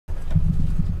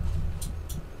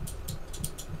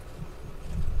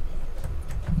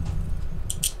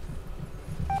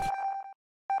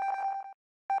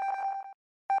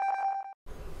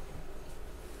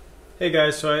Hey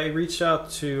guys, so I reached out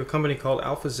to a company called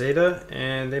Alfa-Zeta,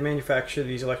 and they manufacture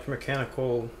these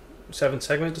electromechanical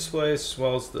 7-segment displays as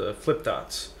well as the flip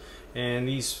dots. And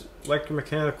these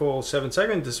electromechanical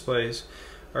 7-segment displays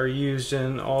are used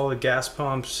in all the gas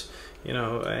pumps,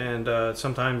 and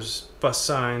sometimes bus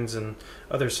signs and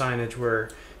other signage where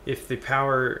if the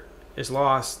power is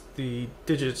lost, the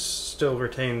digits still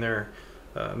retain their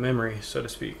memory, so to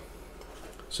speak.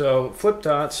 So flip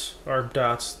dots are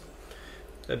dots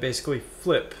that basically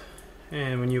flip,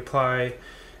 and when you apply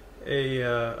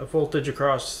a voltage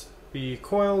across the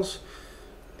coils,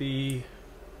 the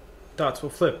dots will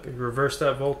flip. If you reverse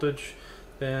that voltage,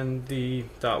 then the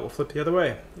dot will flip the other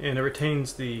way, and it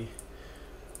retains the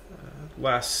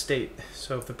last state.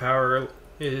 So if the power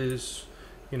is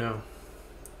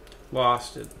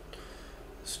lost, it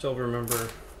still remember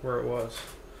where it was.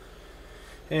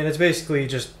 And it's basically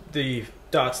just the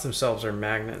dots themselves are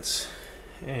magnets,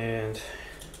 and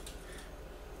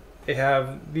they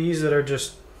have these that are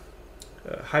just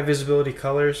high visibility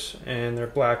colors, and they're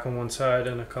black on one side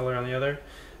and a color on the other.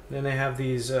 And then they have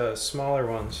these smaller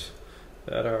ones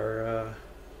that are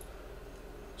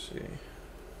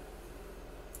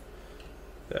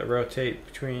that rotate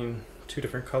between two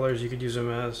different colors. You could use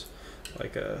them as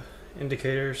like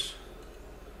indicators.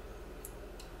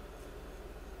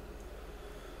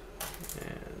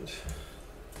 And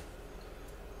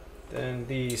then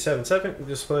the 7-segment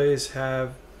displays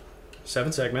have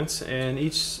 7 segments, and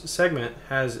each segment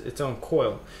has its own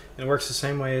coil, and it works the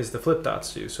same way as the flip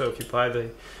dots do. So if you apply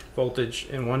the voltage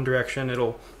in one direction,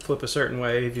 it'll flip a certain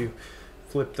way. If you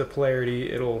flip the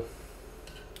polarity, it'll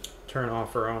turn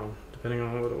off or on depending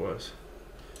on what it was.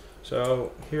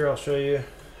 So here I'll show you.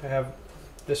 I have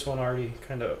this one already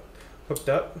kind of hooked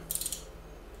up,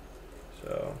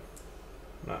 so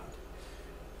I'm not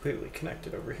completely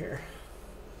connected over here.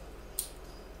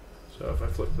 So if I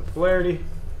flip the polarity,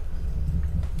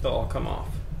 they'll all come off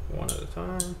one at a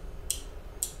time.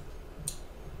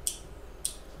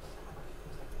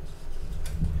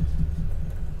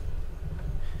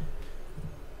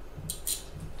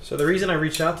 So the reason I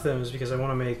reached out to them is because I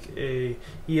want to make a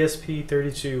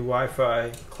ESP32 Wi-Fi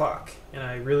clock, and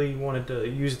I really wanted to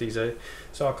use these. I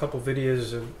saw a couple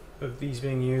videos of these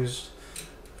being used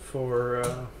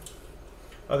for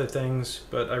other things,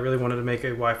 but I really wanted to make a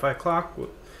Wi-Fi clock.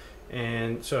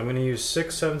 And so I'm going to use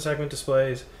 6 7-segment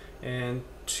displays and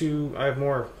 2. I have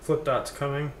more flip dots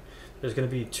coming. There's going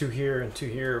to be 2 here and 2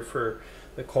 here for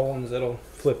the colons that'll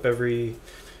flip every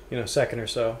second or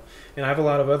so. And I have a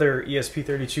lot of other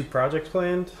ESP32 projects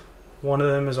planned. One of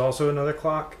them is also another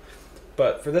clock,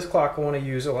 but for this clock I want to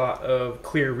use a lot of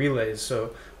clear relays,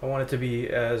 so I want it to be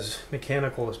as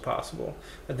mechanical as possible.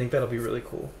 I think that'll be really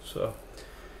cool. So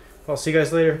I'll see you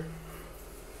guys later.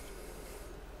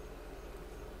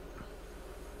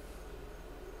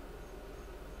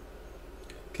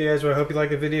 Okay guys, well, I hope you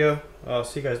liked the video. I'll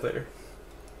see you guys later.